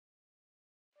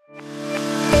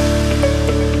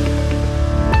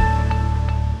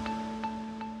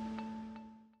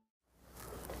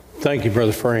Thank you,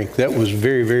 Brother Frank. That was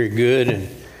very, very good.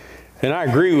 And I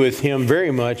agree with him very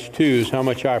much, too, is how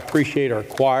much I appreciate our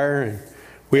choir. And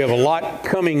we have a lot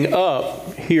coming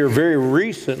up here very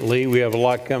recently. We have a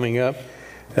lot coming up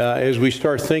as we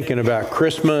start thinking about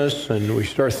Christmas and we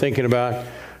start thinking about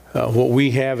what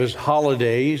we have as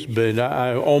holidays. But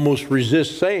I almost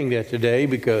resist saying that today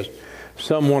because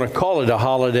some want to call it a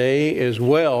holiday as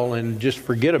well and just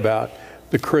forget about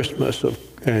the Christmas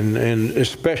and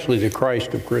especially the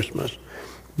Christ of Christmas.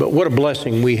 But what a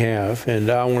blessing we have, and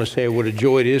I want to say what a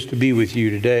joy it is to be with you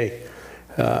today.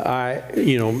 I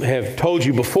have told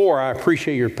you before, I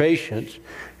appreciate your patience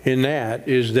in that,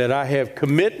 is that I have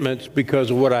commitments because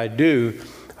of what I do.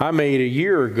 I made a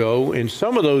year ago, and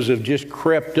some of those have just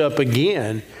crept up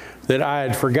again that I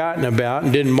had forgotten about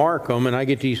and didn't mark them, and I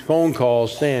get these phone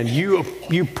calls saying,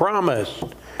 you promised.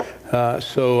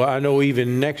 So I know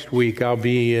even next week I'll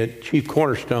be at Chief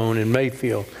Cornerstone in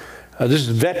Mayfield. This is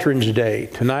Veterans Day.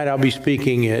 Tonight I'll be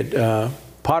speaking at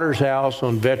Potter's House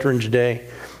on Veterans Day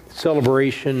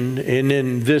celebration. And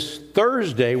then this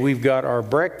Thursday we've got our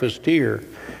breakfast here.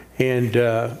 And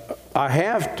I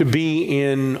have to be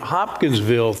in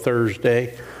Hopkinsville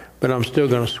Thursday, but I'm still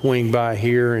going to swing by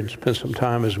here and spend some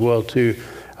time as well too.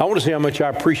 I want to say how much I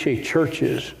appreciate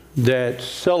churches that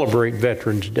celebrate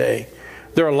Veterans Day.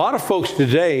 There are a lot of folks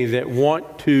today that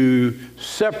want to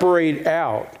separate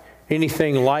out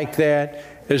anything like that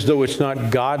as though it's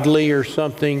not godly or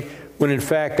something, when in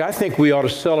fact I think we ought to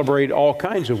celebrate all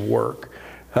kinds of work.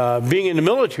 Being in the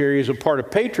military is a part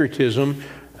of patriotism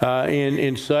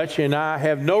and such, and I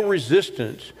have no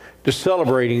resistance to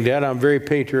celebrating that. I'm very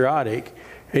patriotic,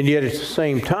 and yet at the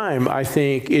same time I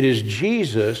think it is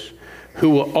Jesus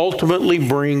who will ultimately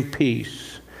bring peace.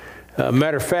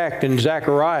 Matter of fact, in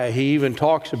Zechariah he even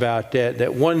talks about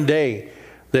that one day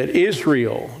that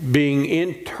Israel, being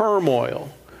in turmoil,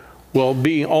 will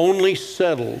be only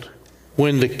settled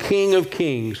when the King of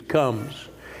Kings comes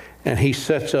and he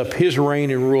sets up his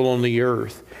reign and rule on the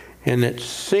earth, and that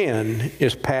sin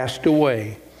is passed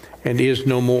away and is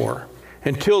no more.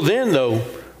 Until then, though,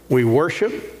 we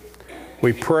worship,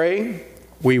 we pray,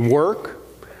 we work,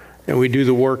 and we do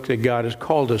the work that God has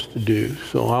called us to do.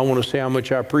 So I want to say how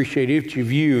much I appreciate each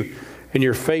of you and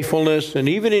your faithfulness, and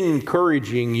even in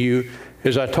encouraging you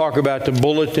as I talk about the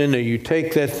bulletin, that you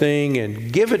take that thing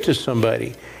and give it to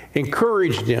somebody.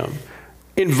 Encourage them.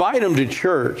 Invite them to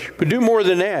church. But do more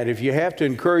than that. If you have to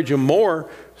encourage them more,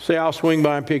 say, I'll swing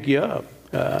by and pick you up.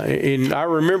 And I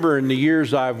remember in the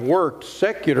years I've worked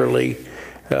secularly,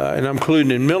 and I'm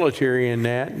including in military in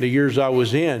that, the years I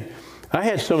was in, I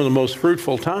had some of the most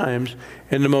fruitful times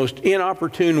in the most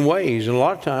inopportune ways. And a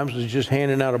lot of times it's just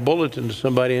handing out a bulletin to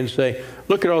somebody and say,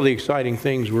 look at all the exciting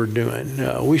things we're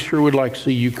doing. We sure would like to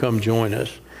see you come join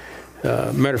us.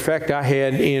 Matter of fact, I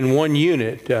had in one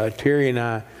unit, Terry and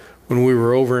I, when we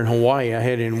were over in Hawaii, I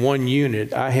had in one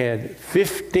unit, I had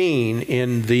 15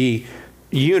 in the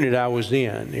unit I was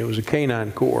in. It was a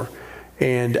K-9 Corps.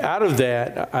 And out of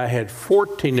that, I had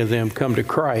 14 of them come to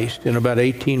Christ in about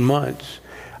 18 months.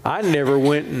 I never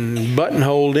went and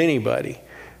buttonholed anybody.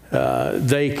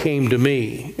 They came to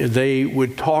me. They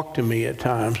would talk to me at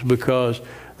times because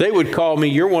they would call me,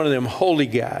 you're one of them holy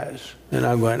guys. And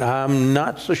I'm going, I'm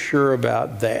not so sure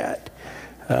about that.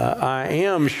 I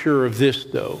am sure of this,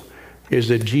 though, is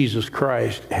that Jesus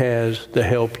Christ has the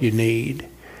help you need.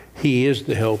 He is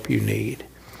the help you need.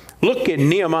 Look at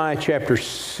Nehemiah chapter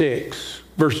 6,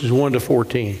 verses 1 to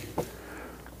 14.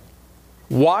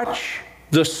 Watch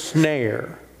the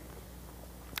snare.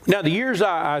 Now, the years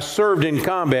I served in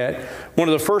combat, one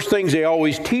of the first things they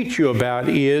always teach you about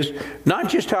is not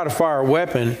just how to fire a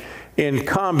weapon in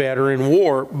combat or in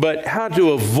war, but how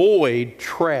to avoid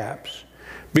traps.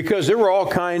 Because there were all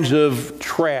kinds of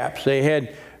traps. They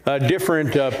had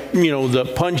different, the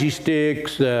punji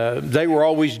sticks. They were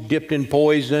always dipped in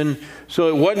poison.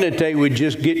 So it wasn't that they would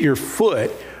just get your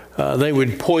foot. They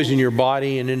would poison your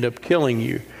body and end up killing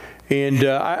you. And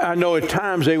I know at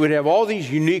times they would have all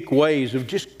these unique ways of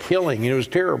just killing. It was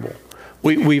terrible.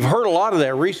 We've heard a lot of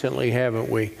that recently, haven't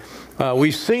we?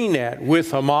 We've seen that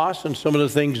with Hamas and some of the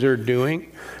things they're doing.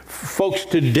 Folks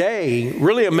today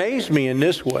really amaze me in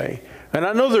this way. And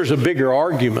I know there's a bigger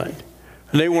argument,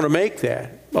 and they want to make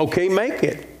that. Okay, make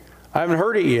it. I haven't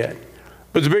heard it yet.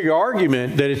 But the bigger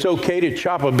argument that it's okay to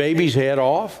chop a baby's head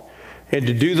off and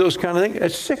to do those kind of things,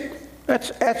 that's sick.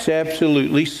 That's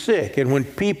absolutely sick. And when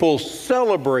people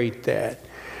celebrate that,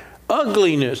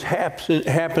 ugliness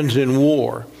happens in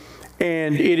war.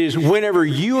 And it is whenever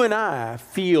you and I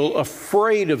feel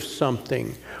afraid of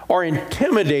something or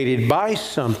intimidated by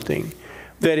something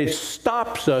that it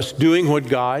stops us doing what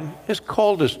God has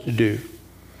called us to do.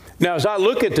 Now, as I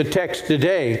look at the text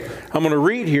today, I'm going to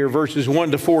read here verses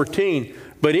 1 to 14.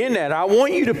 But in that, I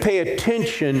want you to pay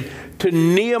attention to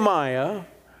Nehemiah,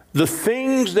 the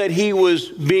things that he was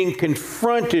being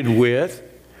confronted with,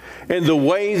 and the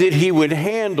way that he would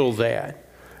handle that.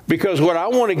 Because what I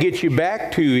want to get you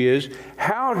back to is,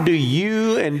 how do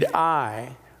you and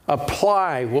I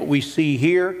apply what we see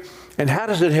here? And how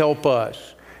does it help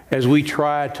us as we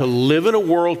try to live in a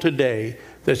world today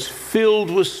that's filled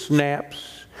with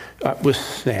snares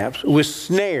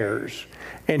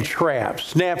and traps.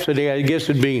 Snaps, I guess,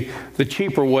 would be the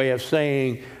cheaper way of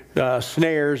saying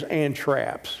snares and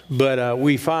traps. But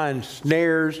we find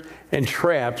snares and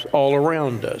traps all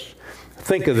around us.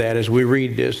 Think of that as we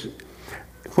read this.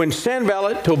 When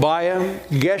Sanballat, Tobiah,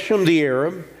 Geshem the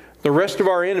Arab, the rest of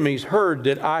our enemies heard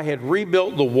that I had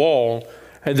rebuilt the wall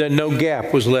and that no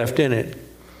gap was left in it,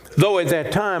 though at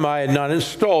that time I had not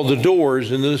installed the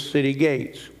doors in the city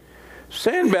gates,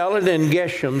 Sanballat and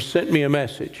Geshem sent me a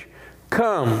message.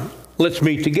 Come, let's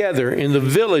meet together in the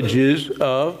villages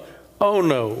of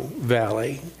Ono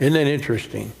Valley. Isn't that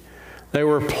interesting? They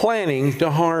were planning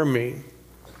to harm me.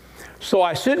 So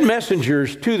I sent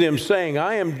messengers to them saying,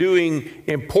 I am doing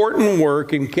important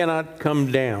work and cannot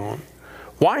come down.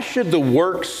 Why should the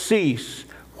work cease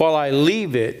while I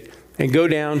leave it and go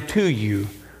down to you?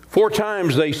 4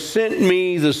 times they sent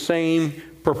me the same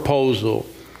proposal,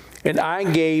 and I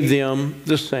gave them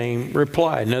the same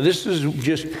reply. Now this is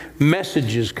just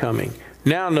messages coming.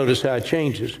 Now notice how it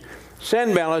changes.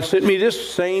 Sanballat sent me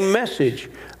this same message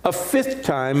a 5th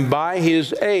time by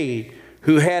his aide,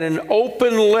 who had an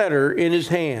open letter in his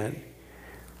hand.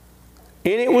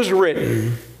 And it was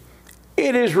written,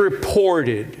 it is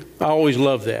reported. I always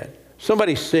love that.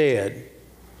 Somebody said,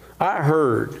 I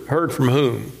heard from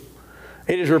whom?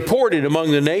 It is reported among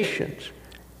the nations.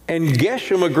 And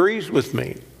Geshem agrees with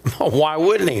me. Why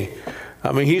wouldn't he?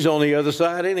 I mean, he's on the other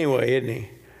side anyway, isn't he?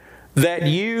 That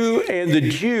you and the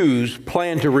Jews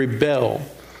plan to rebel.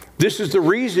 This is the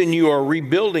reason you are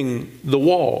rebuilding the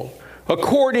wall.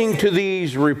 According to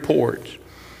these reports,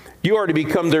 you are to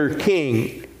become their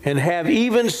king and have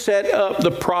even set up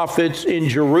the prophets in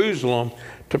Jerusalem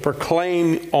to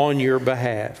proclaim on your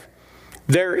behalf.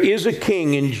 There is a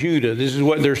king in Judah. This is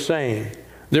what they're saying.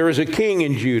 There is a king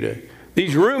in Judah.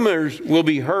 These rumors will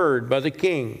be heard by the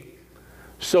king.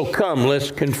 So come, let's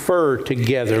confer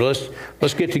together.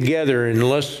 Let's get together and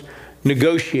let's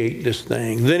negotiate this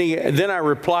thing. Then I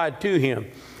replied to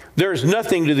him, there's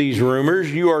nothing to these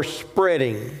rumors you are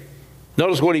spreading.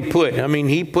 Notice what he put. I mean,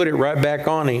 he put it right back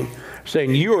on him,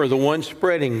 saying, you are the one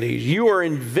spreading these. You are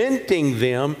inventing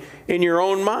them in your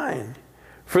own mind.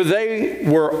 For they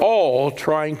were all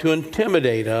trying to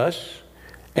intimidate us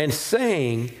and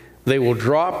saying they will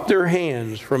drop their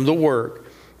hands from the work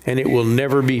and it will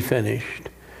never be finished.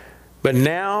 But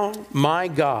now, my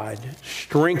God,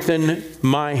 strengthen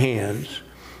my hands.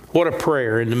 What a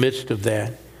prayer in the midst of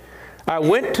that. I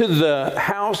went to the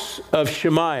house of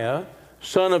Shemaiah,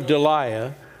 son of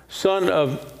Deliah, son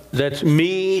of, that's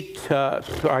me, I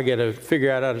got to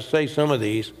figure out how to say some of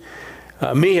these,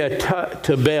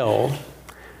 Mehetabel.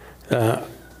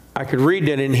 I could read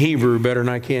that in Hebrew better than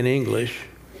I can English.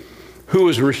 Who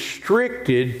was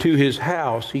restricted to his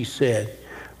house, he said,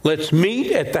 let's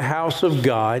meet at the house of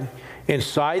God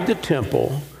inside the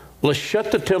temple. Let's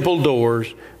shut the temple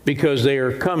doors because they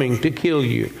are coming to kill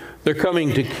you. They're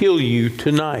coming to kill you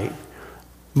tonight.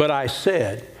 But I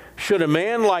said, should a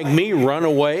man like me run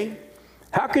away?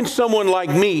 How can someone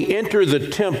like me enter the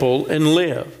temple and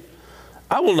live?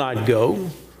 I will not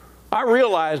go. I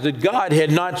realized that God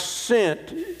had not sent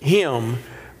him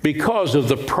because of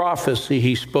the prophecy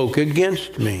he spoke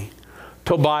against me.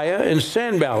 Tobiah and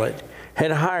Sanballat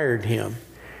had hired him.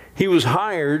 He was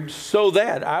hired so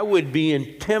that I would be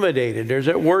intimidated. There's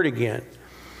that word again.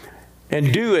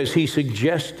 And do as he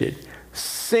suggested,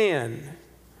 sin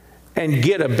and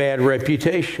get a bad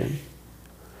reputation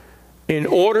in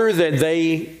order that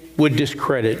they would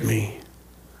discredit me.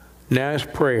 Now is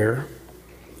prayer.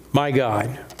 My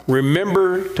God,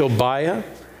 remember Tobiah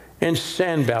and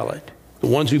Sanballat, the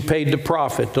ones who paid the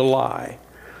prophet to lie,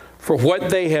 for what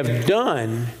they have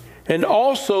done, and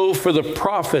also for the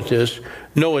prophetess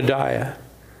Noadiah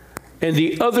and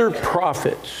the other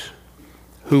prophets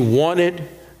who wanted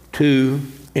to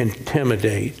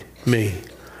intimidate me.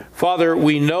 Father,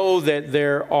 we know that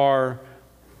there are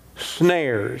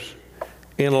snares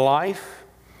in life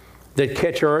that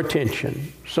catch our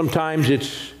attention. Sometimes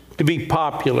it's to be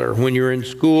popular when you're in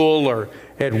school or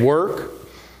at work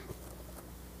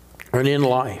and in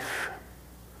life.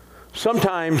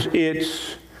 Sometimes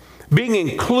it's being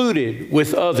included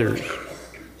with others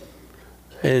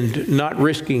and not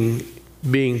risking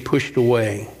being pushed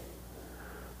away.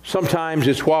 Sometimes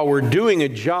it's while we're doing a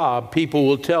job, people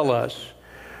will tell us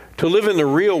to live in the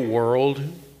real world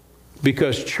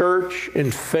because church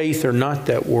and faith are not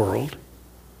that world.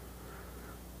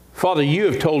 Father, you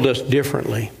have told us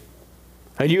differently.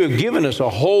 And you have given us a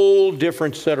whole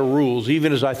different set of rules,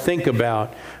 even as I think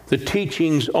about the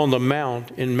teachings on the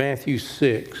Mount in Matthew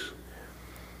 6,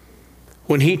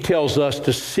 when he tells us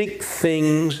to seek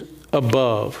things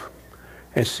above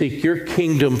and seek your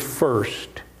kingdom first.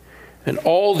 And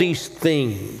all these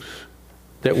things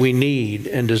that we need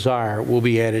and desire will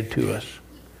be added to us.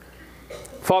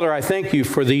 Father, I thank you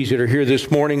for these that are here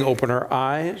this morning. Open our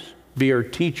eyes, be our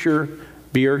teacher,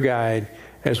 be our guide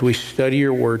as we study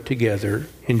your word together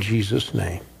in Jesus'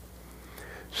 name.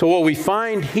 So what we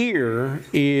find here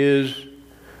is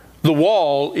the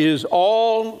wall is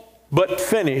all but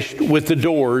finished with the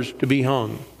doors to be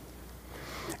hung.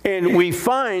 And we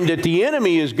find that the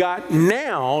enemy has got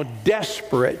now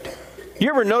desperate. You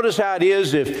ever notice how it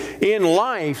is if in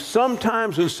life,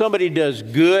 sometimes when somebody does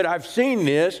good, I've seen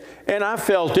this and I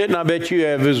felt it and I bet you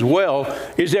have as well,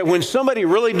 is that when somebody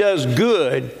really does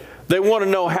good, they want to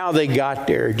know how they got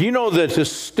there. Do you know that the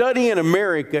study in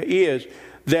America is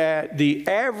that the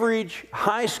average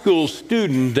high school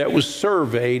student that was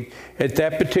surveyed at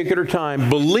that particular time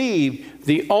believed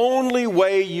the only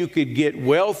way you could get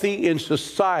wealthy in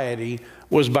society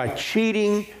was by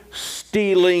cheating,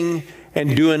 stealing,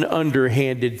 and doing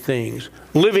underhanded things,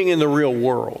 living in the real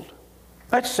world.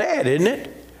 That's sad, isn't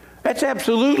it? That's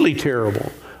absolutely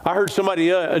terrible. I heard somebody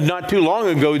not too long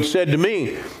ago had said to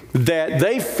me that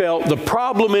they felt the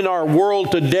problem in our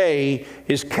world today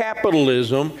is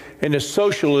capitalism and that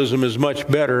socialism is much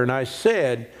better. And I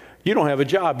said, you don't have a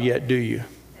job yet, do you?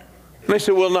 And they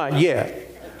said, well, not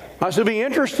yet. I said, it'll be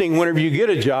interesting whenever you get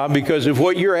a job, because if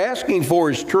what you're asking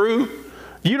for is true,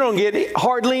 you don't get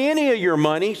hardly any of your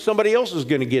money. Somebody else is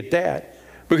going to get that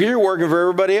because you're working for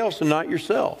everybody else and not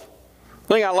yourself.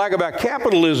 The thing I like about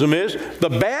capitalism is the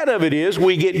bad of it is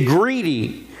we get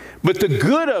greedy. But the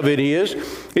good of it is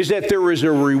that there is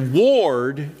a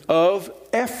reward of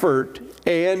effort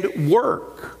and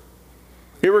work.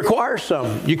 It requires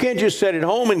something. You can't just sit at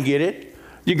home and get it.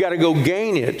 You got to go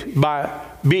gain it by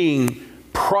being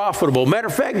profitable. Matter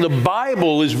of fact, the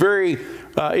Bible is very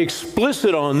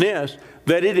explicit on this,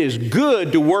 that it is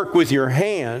good to work with your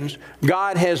hands.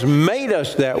 God has made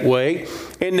us that way,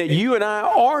 and that you and I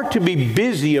are to be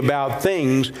busy about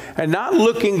things and not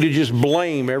looking to just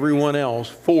blame everyone else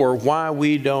for why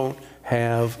we don't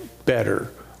have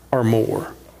better or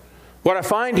more. What I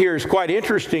find here is quite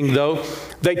interesting, though.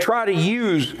 They try to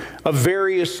use a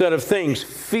various set of things,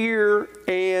 fear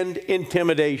and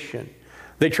intimidation.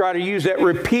 They try to use that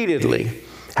repeatedly.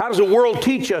 How does the world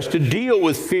teach us to deal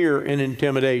with fear and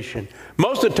intimidation?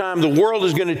 Most of the time, the world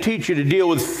is going to teach you to deal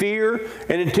with fear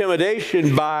and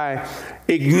intimidation by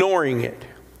ignoring it.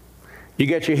 You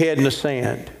got your head in the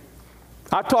sand.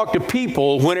 I talk to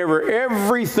people whenever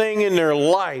everything in their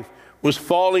life was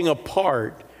falling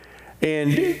apart,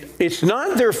 and it's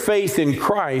not their faith in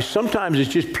Christ. Sometimes it's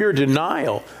just pure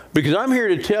denial, because I'm here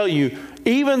to tell you,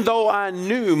 even though I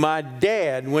knew my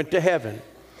dad went to heaven,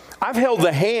 I've held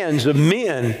the hands of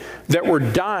men that were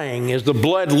dying as the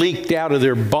blood leaked out of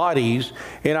their bodies,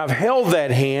 and I've held that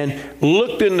hand,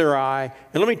 looked in their eye,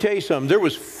 and let me tell you something, there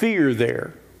was fear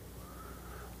there.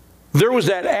 There was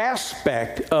that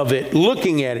aspect of it,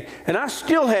 looking at it, and I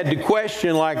still had to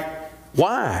question, like,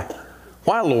 why?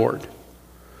 Why, Lord?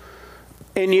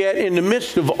 And yet, in the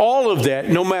midst of all of that,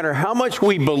 no matter how much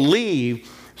we believe,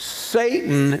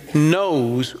 Satan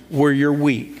knows where you're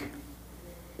weak.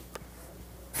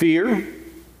 Fear,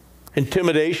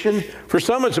 intimidation. For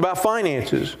some, it's about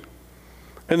finances.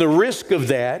 And the risk of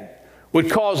that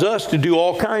would cause us to do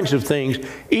all kinds of things,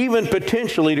 even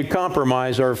potentially to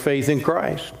compromise our faith in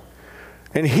Christ.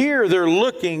 And here they're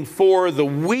looking for the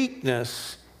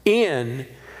weakness in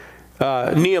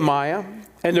Nehemiah,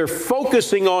 and they're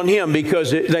focusing on him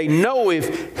because they know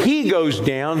if he goes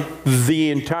down, the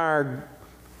entire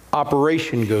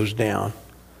operation goes down.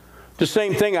 The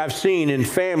same thing I've seen in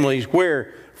families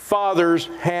where fathers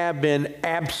have been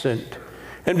absent.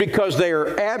 And because they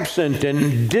are absent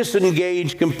and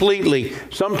disengaged completely,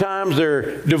 sometimes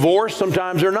they're divorced,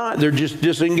 sometimes they're not. They're just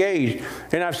disengaged.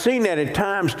 And I've seen that at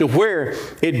times to where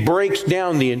it breaks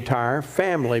down the entire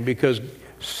family because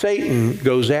Satan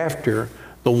goes after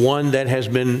the one that has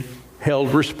been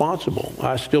held responsible.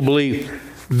 I still believe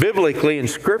biblically and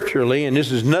scripturally, and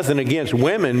this is nothing against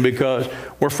women because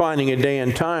we're finding a day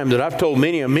and time that I've told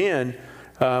many men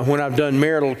when I've done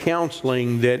marital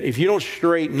counseling that if you don't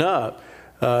straighten up,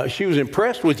 she was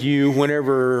impressed with you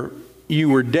whenever you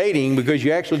were dating because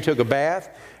you actually took a bath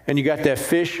and you got that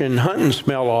fish and hunting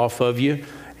smell off of you,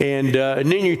 and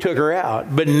then you took her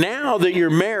out. But now that you're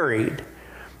married,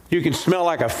 you can smell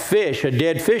like a fish, a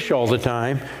dead fish all the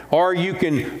time, or you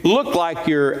can look like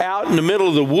you're out in the middle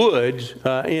of the woods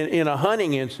in a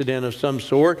hunting incident of some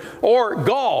sort, or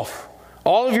golf,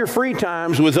 all of your free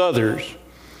times with others.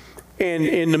 And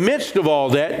in the midst of all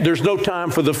that, there's no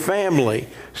time for the family.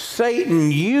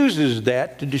 Satan uses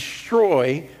that to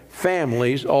destroy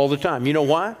families all the time. You know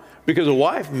why? Because a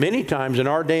wife, many times in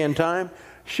our day and time,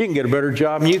 she can get a better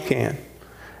job than you can.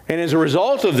 And as a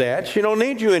result of that, she don't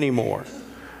need you anymore.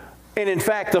 And in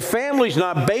fact, the family's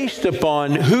not based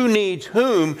upon who needs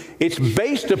whom. It's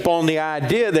based upon the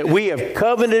idea that we have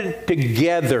covenanted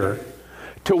together,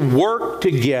 to work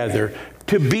together,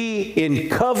 to be in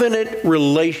covenant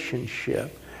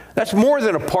relationship. That's more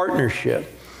than a partnership.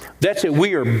 That's it.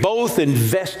 We are both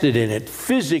invested in it,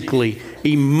 physically,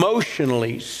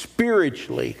 emotionally,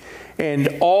 spiritually,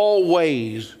 and all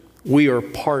ways we are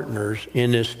partners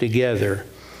in this together.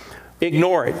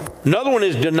 Ignore it. Another one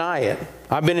is deny it.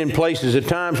 I've been in places at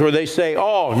times where they say,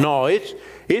 oh, no,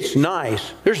 it's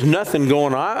nice. There's nothing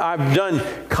going on. I've done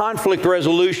conflict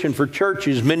resolution for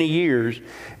churches many years,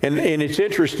 and it's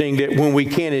interesting that when we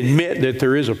can't admit that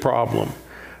there is a problem.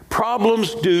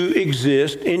 Problems do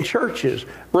exist in churches,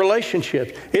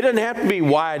 relationships. It doesn't have to be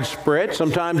widespread.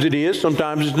 Sometimes it is,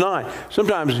 sometimes it's not.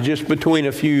 Sometimes it's just between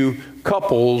a few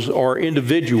couples or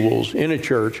individuals in a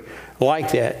church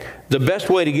like that. The best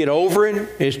way to get over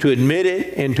it is to admit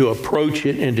it and to approach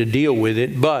it and to deal with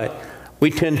it, but we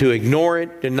tend to ignore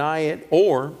it, deny it,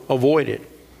 or avoid it.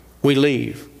 We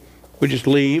leave. We just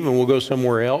leave and we'll go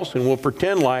somewhere else and we'll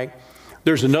pretend like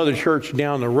there's another church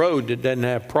down the road that doesn't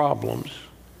have problems.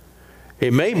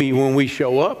 It may be when we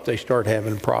show up they start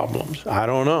having problems. I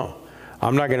don't know.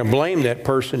 I'm not going to blame that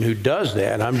person who does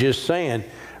that. I'm just saying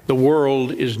the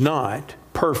world is not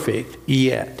perfect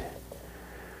yet.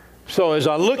 So as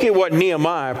I look at what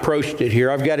Nehemiah approached it here,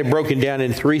 I've got it broken down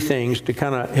in three things to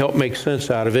kind of help make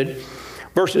sense out of it.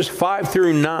 Verses 5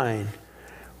 through 9.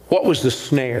 What was the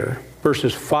snare?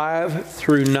 Verses 5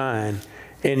 through 9.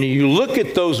 And you look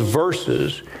at those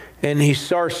verses, and he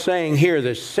starts saying here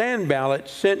that Sanballat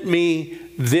sent me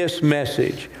this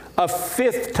message a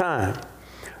fifth time.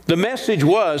 The message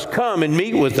was, come and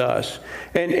meet with us.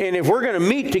 And if we're going to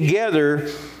meet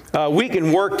together, we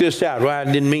can work this out. Well, I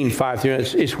didn't mean 5 through 9.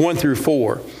 It's 1 through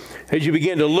 4. As you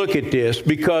begin to look at this,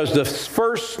 because the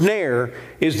first snare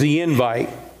is the invite.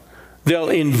 They'll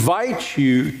invite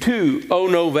you to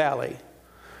Ono Valley.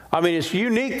 I mean, it's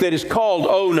unique that it's called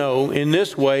Ono in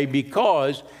this way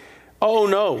because, oh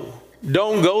no,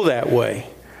 don't go that way.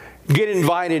 Get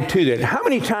invited to that. How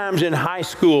many times in high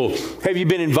school have you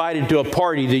been invited to a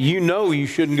party that you know you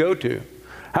shouldn't go to?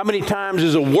 How many times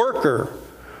as a worker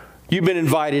you've been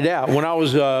invited out? When I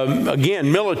was,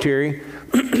 again, military,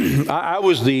 I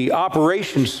was the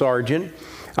operations sergeant.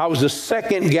 I was the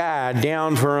second guy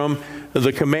down from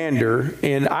the commander,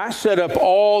 and I set up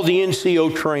all the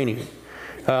NCO training,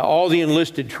 all the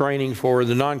enlisted training for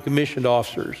the non-commissioned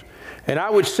officers. And I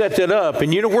would set that up.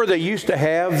 And you know where they used to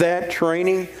have that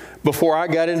training before I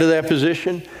got into that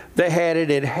position? They had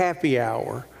it at happy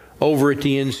hour over at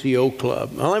the NCO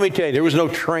club. Now, let me tell you, there was no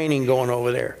training going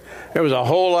over there. There was a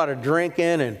whole lot of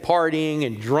drinking and partying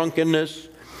and drunkenness.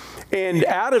 And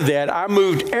out of that, I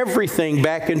moved everything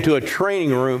back into a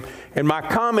training room. And my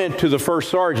comment to the first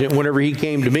sergeant, whenever he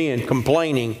came to me and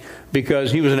complaining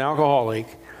because he was an alcoholic,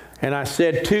 and I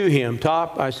said to him,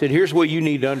 Top, I said, here's what you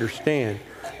need to understand.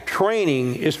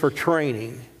 Training is for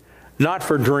training, not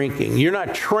for drinking. You're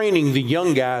not training the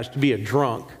young guys to be a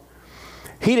drunk.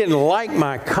 He didn't like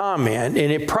my comment,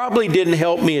 and it probably didn't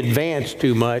help me advance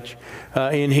too much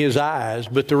in his eyes.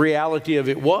 But the reality of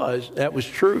it was, that was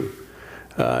true.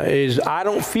 Is I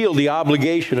don't feel the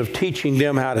obligation of teaching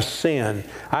them how to sin.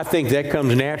 I think that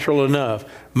comes natural enough.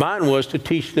 Mine was to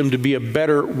teach them to be a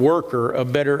better worker, a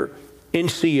better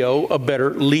NCO, a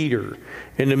better leader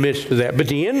in the midst of that. But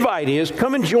the invite is,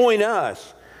 come and join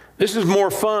us. This is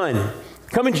more fun.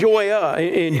 Come and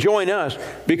join us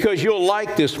because you'll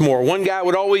like this more. One guy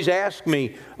would always ask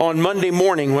me on Monday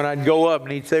morning when I'd go up,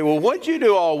 and he'd say, well, what'd you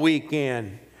do all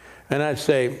weekend? And I'd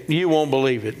say, you won't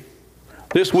believe it.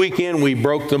 This weekend we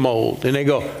broke the mold. And they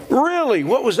go, really?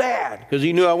 What was that? Because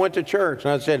he knew I went to church.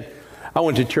 And I said, I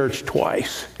went to church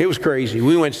twice. It was crazy.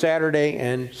 We went Saturday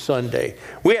and Sunday.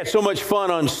 We had so much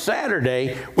fun on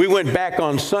Saturday, we went back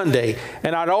on Sunday.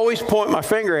 And I'd always point my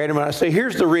finger at him and I'd say,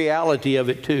 here's the reality of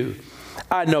it too.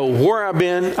 I know where I've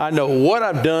been, I know what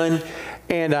I've done,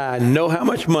 and I know how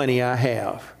much money I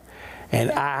have.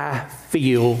 And I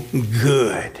feel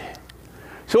good.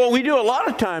 So what we do a lot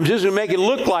of times is we make it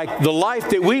look like the life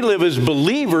that we live as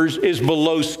believers is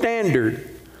below standard.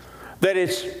 That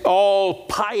it's all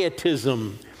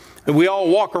pietism. And we all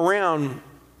walk around,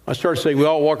 I started to say we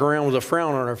all walk around with a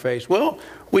frown on our face. Well,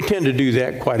 we tend to do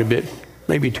that quite a bit,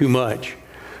 maybe too much.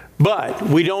 But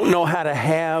we don't know how to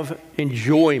have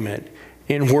enjoyment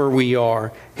in where we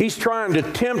are. He's trying to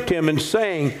tempt him and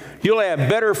saying, you'll have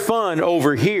better fun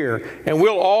over here, and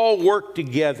we'll all work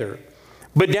together.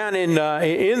 But down in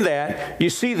that, you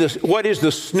see this, what is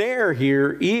the snare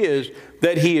here is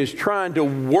that he is trying to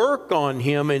work on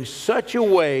him in such a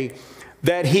way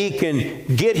that he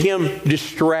can get him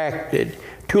distracted,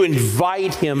 to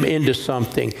invite him into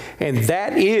something. And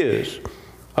that is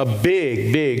a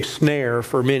big, big snare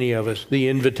for many of us, the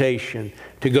invitation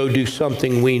to go do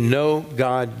something we know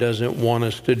God doesn't want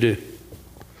us to do.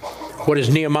 What is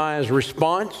Nehemiah's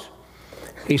response?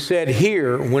 He said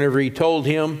here, whenever he told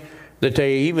him that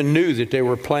they even knew that they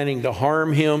were planning to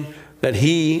harm him, that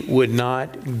he would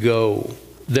not go.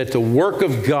 That the work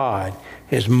of God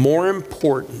is more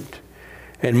important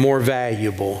and more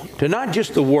valuable to not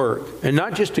just the work and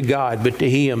not just to God, but to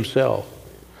he himself.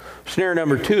 Snare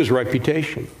number 2 is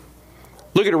reputation.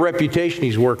 Look at a reputation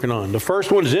he's working on. The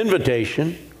first one is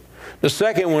invitation. The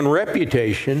second one,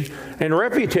 reputation. And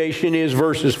reputation is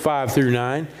verses 5 through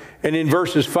 9. And in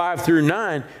verses 5 through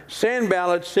 9,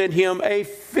 Sanballat sent him a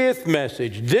 5th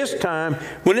message. This time,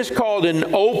 when it's called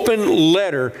an open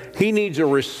letter, he needs a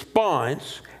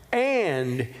response,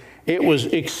 and it was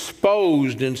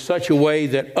exposed in such a way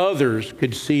that others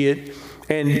could see it.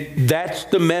 And that's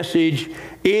the message.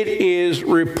 It is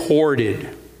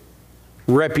reported.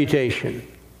 Reputation.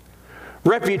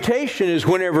 Reputation is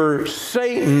whenever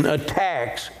Satan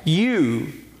attacks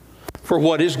you for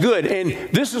what is good.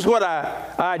 And this is what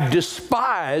I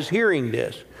despise hearing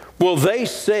this. Well, they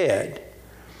said.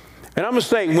 And I'm going to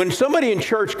say, when somebody in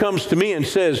church comes to me and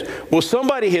says, well,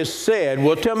 somebody has said,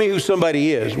 well, tell me who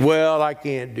somebody is. Well, I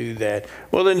can't do that.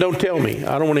 Well, then don't tell me.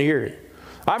 I don't want to hear it.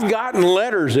 I've gotten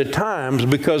letters at times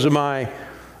because of my,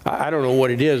 I don't know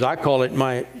what it is. I call it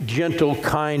my gentle,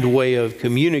 kind way of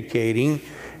communicating.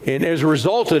 And as a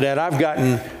result of that, I've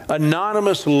gotten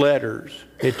anonymous letters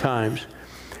at times.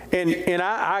 And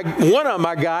I one of them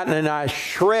I got, and I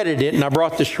shredded it, and I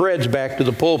brought the shreds back to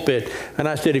the pulpit. And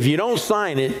I said, if you don't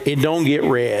sign it, it don't get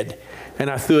read. And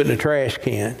I threw it in the trash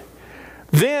can.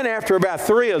 Then after about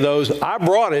 3 of those, I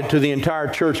brought it to the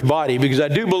entire church body, because I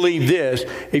do believe this: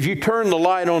 if you turn the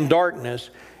light on darkness,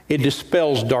 it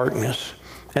dispels darkness.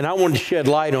 And I wanted to shed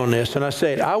light on this. And I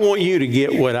said, I want you to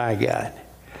get what I got.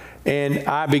 And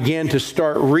I began to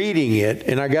start reading it,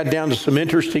 and I got down to some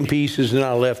interesting pieces, and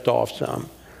I left off some.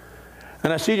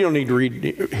 And I said, you don't need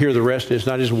to hear the rest of this.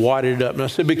 And I just wadded it up. And I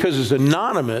said, because it's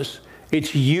anonymous,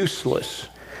 it's useless.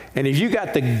 And if you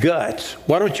got the guts,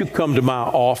 why don't you come to my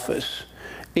office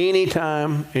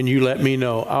anytime and you let me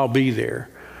know? I'll be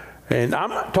there. And I'm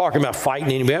not talking about fighting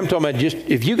anybody. I'm talking about just,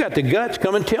 if you got the guts,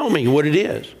 come and tell me what it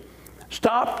is.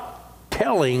 Stop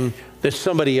telling that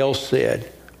somebody else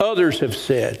said, others have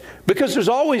said. Because there's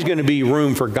always going to be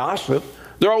room for gossip.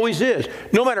 There always is.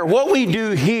 No matter what we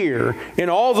do here in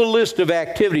all the list of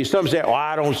activities, some say, oh,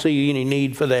 I don't see any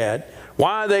need for that.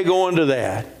 Why are they going to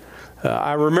that?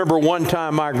 I remember one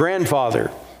time my grandfather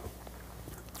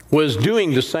was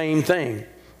doing the same thing.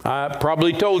 I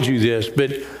probably told you this,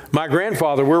 but my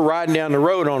grandfather, we're riding down the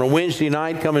road on a Wednesday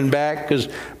night coming back because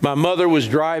my mother was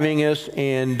driving us,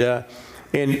 and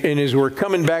as we're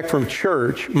coming back from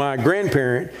church, my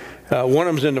grandparent, one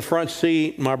of them's in the front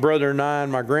seat, my brother and I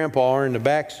and my grandpa are in the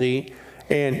back seat,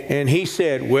 and he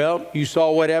said, well, you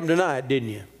saw what happened tonight, didn't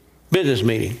you? Business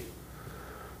meeting.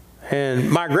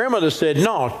 And my grandmother said,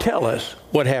 no, tell us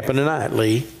what happened tonight,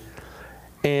 Lee.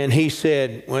 And he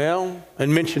said, well,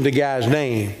 and mentioned the guy's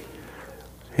name.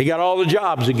 He got all the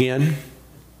jobs again.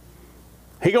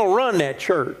 He gonna run that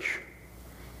church.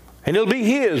 And it'll be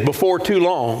his before too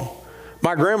long.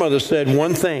 My grandmother said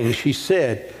one thing. She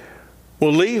said,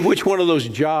 well, Lee, which one of those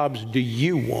jobs do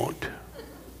you want?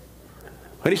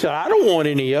 And he said, I don't want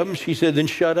any of them. She said, then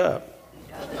shut up.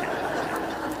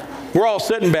 We're all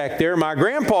sitting back there. My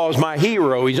grandpa is my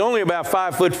hero. He's only about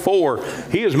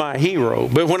 5'4". He is my hero.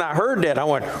 But when I heard that, I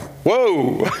went,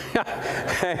 whoa.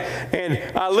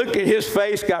 And I looked at his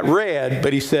face, got red,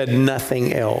 but he said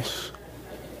nothing else.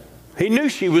 He knew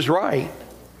she was right.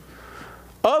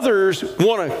 Others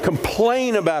want to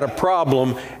complain about a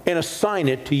problem and assign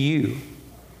it to you.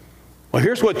 Well,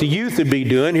 here's what the youth would be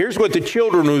doing. Here's what the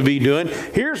children would be doing.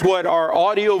 Here's what our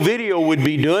audio video would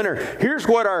be doing. Or here's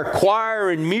what our choir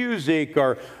and music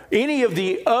or any of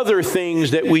the other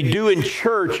things that we do in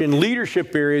church and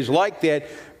leadership areas like that.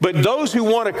 But those who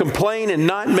want to complain and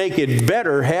not make it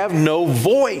better have no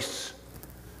voice.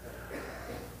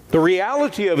 The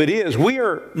reality of it is we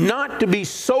are not to be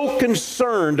so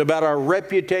concerned about our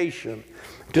reputation,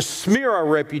 to smear our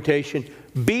reputation.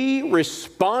 Be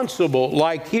responsible.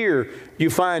 Like here, you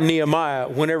find Nehemiah,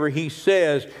 whenever he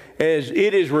says, as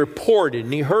it is reported,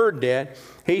 and he heard that,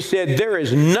 he said, there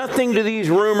is nothing to these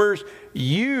rumors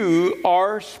you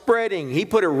are spreading. He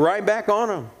put it right back on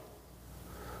them.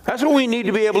 That's what we need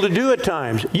to be able to do at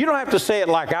times. You don't have to say it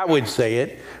like I would say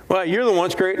it. Well, you're the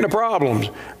ones creating the problems.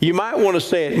 You might want to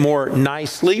say it more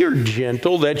nicely or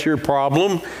gentle. That's your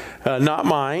problem, not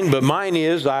mine. But mine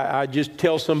is I just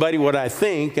tell somebody what I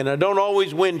think, and I don't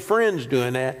always win friends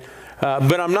doing that.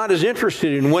 But I'm not as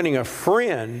interested in winning a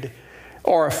friend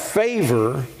or a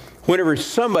favor whenever it's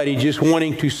somebody just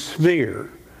wanting to smear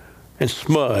and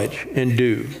smudge and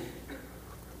do.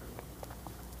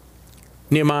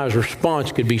 Nehemiah's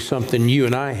response could be something you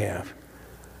and I have.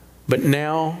 But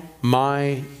now,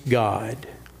 my God,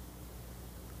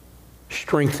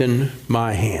 strengthen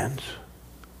my hands.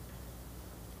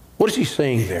 What is he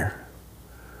saying there?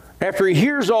 After he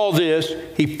hears all this,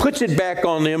 he puts it back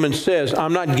on them and says,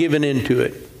 I'm not giving in to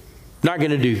it. Not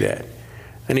going to do that.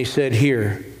 And he said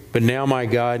here, but now, my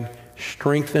God,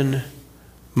 strengthen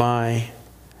my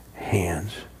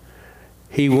hands.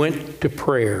 He went to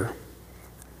prayer,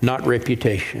 not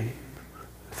reputation.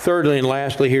 Thirdly and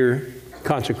lastly here,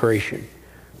 consecration.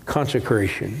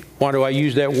 Consecration. Why do I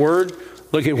use that word?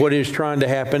 Look at what is trying to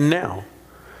happen now.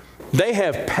 They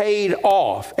have paid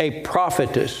off a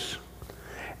prophetess.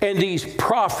 And these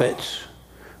prophets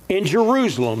in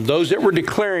Jerusalem, those that were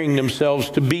declaring themselves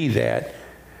to be that,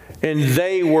 and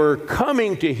they were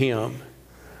coming to him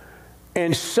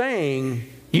and saying,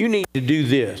 you need to do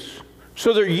this.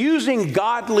 So they're using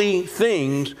godly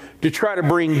things to try to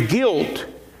bring guilt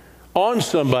on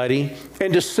somebody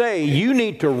and to say, you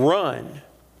need to run,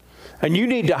 and you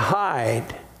need to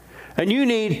hide, and you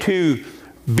need to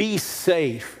be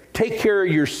safe. Take care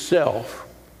of yourself.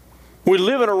 We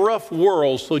live in a rough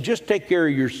world, so just take care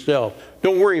of yourself.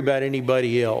 Don't worry about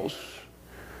anybody else.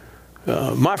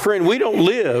 My friend, we don't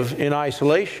live in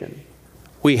isolation.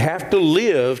 We have to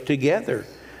live together.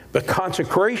 But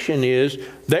consecration is,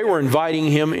 they were inviting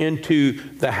him into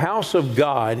the house of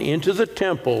God, into the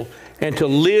temple, and to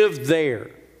live there.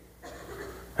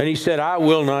 And he said, I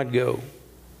will not go.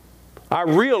 I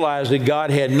realized that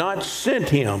God had not sent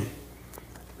him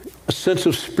a sense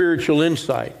of spiritual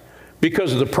insight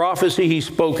because of the prophecy he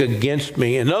spoke against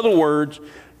me. In other words,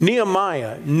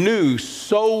 Nehemiah knew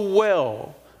so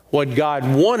well what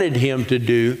God wanted him to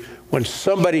do. When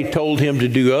somebody told him to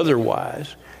do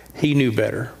otherwise, he knew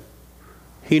better.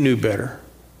 He knew better.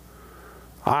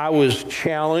 I was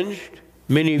challenged.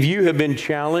 Many of you have been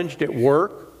challenged at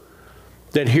work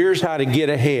that here's how to get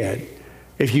ahead.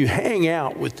 If you hang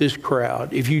out with this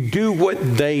crowd, if you do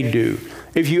what they do,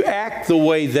 if you act the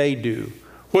way they do,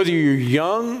 whether you're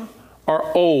young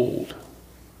or old,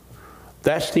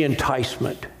 that's the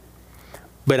enticement.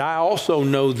 But I also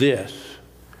know this.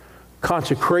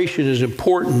 Consecration is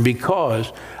important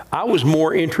because I was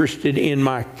more interested in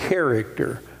my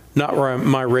character, not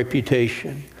my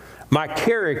reputation. My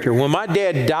character. When my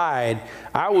dad died,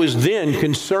 I was then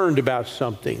concerned about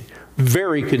something.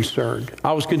 Very concerned.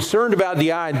 I was concerned about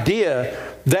the idea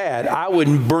that I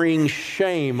wouldn't bring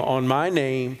shame on my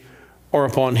name or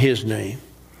upon his name.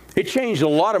 It changed a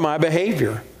lot of my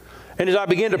behavior. And as I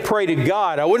began to pray to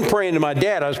God, I wasn't praying to my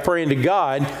dad, I was praying to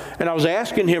God, and I was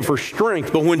asking him for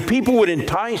strength. But when people would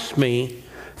entice me,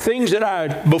 things that I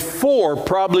before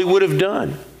probably would have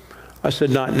done, I said,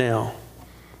 not now.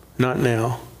 Not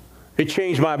now. It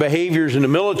changed my behaviors in the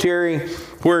military,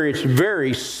 where it's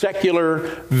very secular,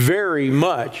 very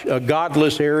much a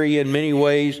godless area in many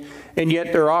ways, and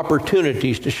yet there are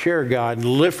opportunities to share God and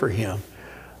live for him.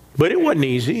 But it wasn't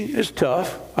easy. It's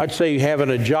tough. I'd say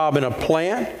having a job in a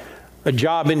plant, a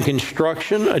job in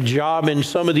construction, a job in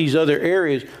some of these other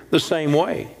areas, the same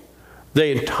way.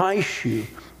 They entice you.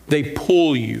 They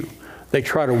pull you. They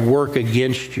try to work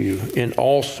against you in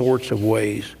all sorts of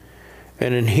ways.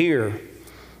 And in here,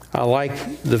 I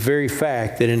like the very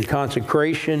fact that in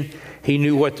consecration, he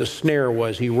knew what the snare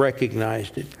was. He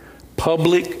recognized it.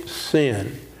 Public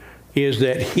sin is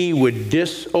that he would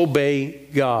disobey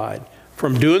God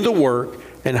from doing the work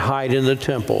and hide in the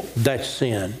temple. That's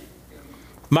sin.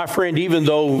 My friend, even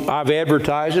though I've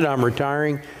advertised it, I'm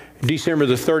retiring December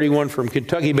the 31 from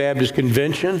Kentucky Baptist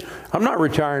Convention. I'm not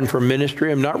retiring from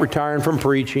ministry. I'm not retiring from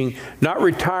preaching, not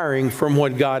retiring from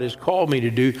what God has called me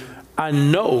to do. I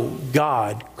know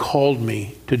God called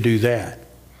me to do that.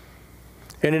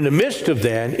 And in the midst of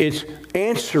that, it's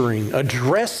answering,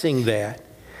 addressing that,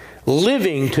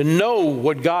 living to know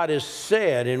what God has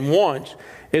said and wants,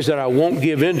 is that I won't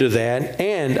give into that,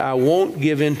 and I won't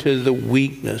give into the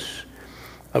weakness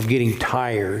of getting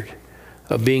tired,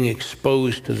 of being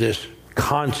exposed to this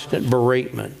constant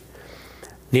beratement.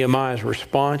 Nehemiah's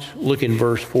response, look in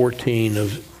verse 14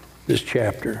 of this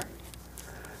chapter.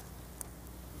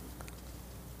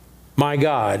 My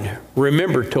God,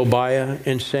 remember Tobiah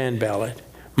and Sanballat.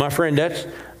 My friend,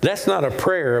 that's not a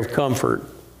prayer of comfort.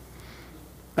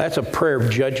 That's a prayer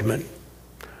of judgment.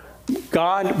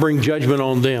 God, bring judgment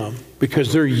on them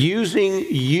because they're using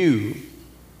you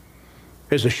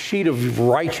as a sheet of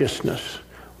righteousness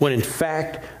when in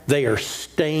fact they are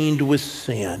stained with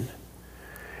sin.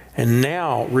 And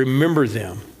now remember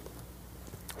them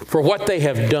for what they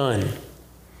have done,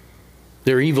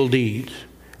 their evil deeds.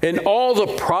 And all the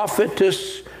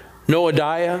prophetess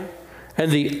Noadiah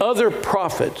and the other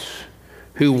prophets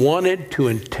who wanted to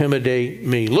intimidate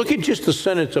me. Look at just the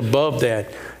sentence above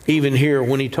that, even here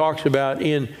when he talks about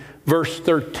in verse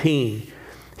 13.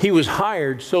 He was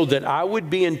hired so that I would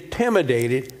be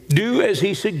intimidated, do as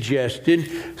he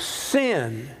suggested,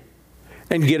 sin,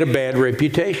 and get a bad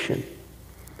reputation.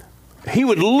 He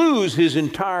would lose his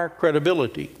entire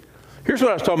credibility. Here's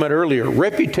what I was talking about earlier.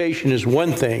 Reputation is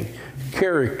one thing.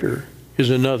 Character is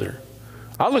another.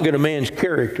 I look at a man's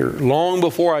character long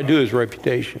before I do his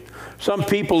reputation. Some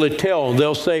people that tell,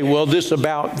 they'll say, well, this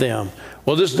about them.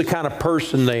 Well, this is the kind of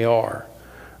person they are.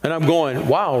 And I'm going,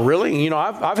 wow, really? You know,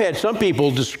 I've had some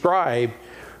people describe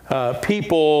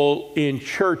people in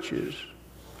churches.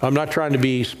 I'm not trying to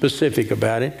be specific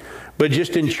about it, but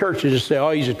just in churches to say,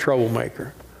 oh, he's a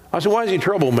troublemaker. I said, why is he a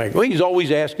troublemaker? Well, he's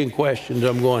always asking questions.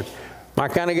 I'm going, my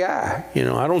kind of guy. You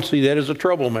know, I don't see that as a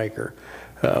troublemaker.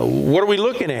 What are we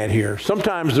looking at here?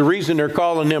 Sometimes the reason they're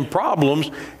calling them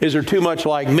problems is they're too much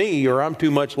like me or I'm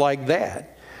too much like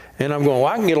that. And I'm going,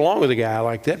 well, I can get along with a guy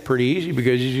like that pretty easy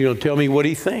because he's going to tell me what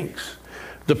he thinks.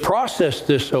 The process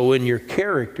this, though, in your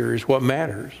character is what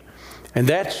matters. And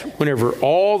that's whenever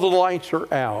all the lights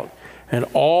are out and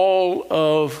all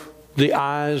of the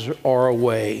eyes are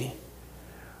away,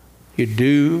 you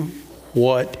do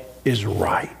what is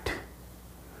right.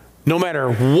 No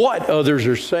matter what others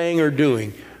are saying or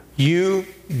doing, you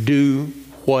do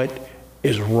what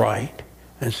is right.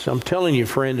 And so I'm telling you,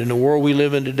 friend, in the world we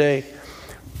live in today,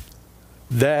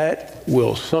 that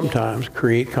will sometimes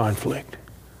create conflict.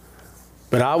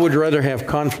 But I would rather have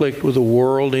conflict with the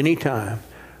world anytime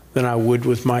than I would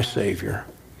with my Savior.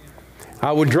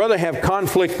 I would rather have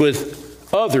conflict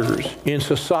with others in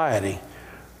society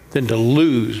than to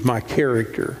lose my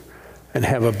character and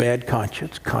have a bad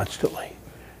conscience constantly.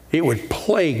 It would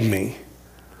plague me.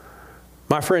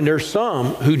 My friend, there's some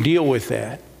who deal with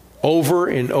that over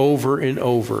and over and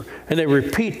over, and they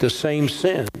repeat the same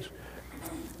sins.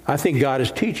 I think God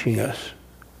is teaching us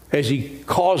as He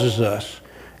causes us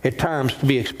at times to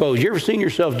be exposed. You ever seen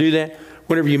yourself do that?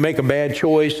 Whenever you make a bad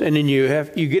choice and then you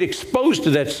get exposed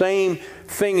to that same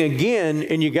thing again,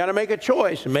 and you got to make a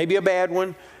choice, and maybe a bad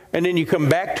one, and then you come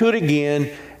back to it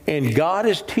again, and God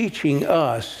is teaching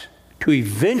us to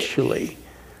eventually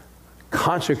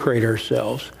consecrate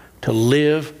ourselves to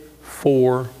live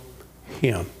for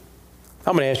Him.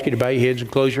 I'm going to ask you to bow your heads and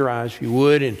close your eyes if you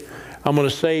would, and I'm going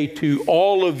to say to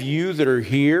all of you that are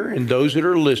here and those that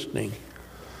are listening,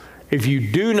 if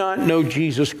you do not know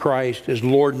Jesus Christ as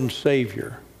Lord and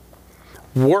Savior,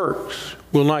 works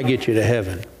will not get you to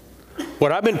heaven.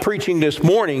 What I've been preaching this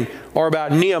morning are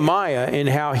about Nehemiah and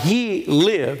how he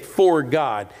lived for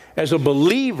God as a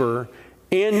believer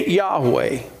in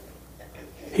Yahweh.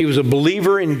 He was a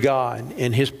believer in God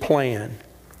and His plan.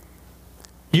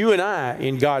 You and I,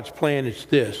 in God's plan, it's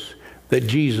this, that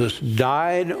Jesus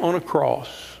died on a cross.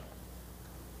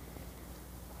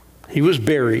 He was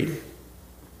buried.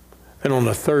 And on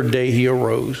the third day He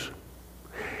arose.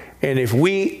 And if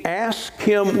we ask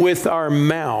Him with our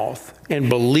mouth and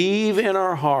believe in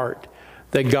our heart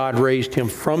that God raised Him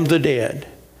from the dead,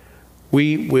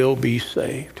 we will be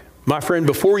saved. My friend,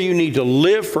 before you need to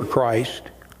live for Christ,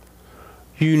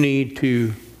 you need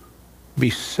to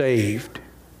be saved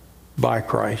by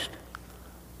Christ.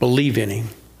 Believe in Him.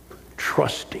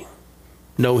 Trust Him.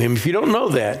 Know Him. If you don't know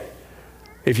that,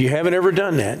 if you haven't ever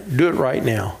done that, do it right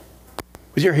now.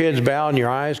 With your heads bowed and your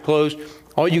eyes closed,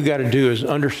 all you got to do is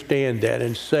understand that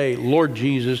and say, Lord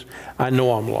Jesus, I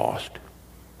know I'm lost.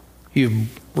 You've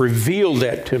revealed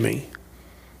that to me,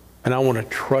 and I want to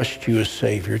trust You as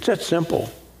Savior. It's that simple.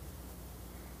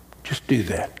 Just do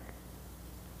that.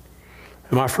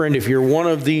 And my friend, if you're one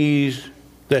of these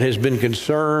that has been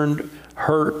concerned,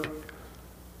 hurt,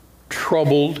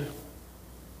 troubled,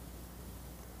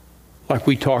 like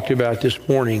we talked about this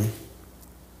morning,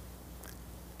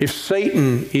 if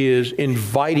Satan is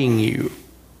inviting you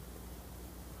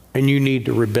and you need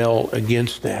to rebel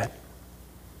against that,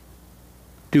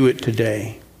 do it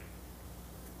today.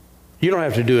 You don't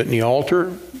have to do it in the altar.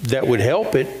 That would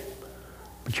help it,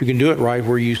 but you can do it right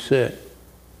where you sit.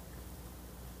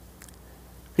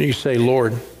 And you say,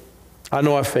 Lord, I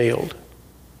know I failed,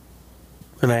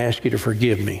 and I ask you to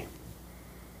forgive me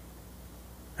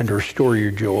and to restore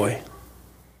your joy.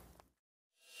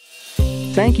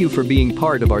 Thank you for being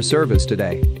part of our service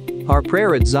today. Our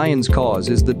prayer at Zion's Cause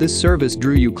is that this service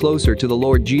drew you closer to the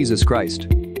Lord Jesus Christ.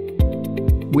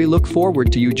 We look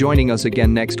forward to you joining us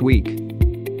again next week.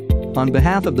 On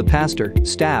behalf of the pastor,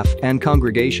 staff, and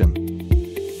congregation,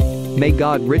 may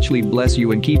God richly bless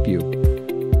you and keep you.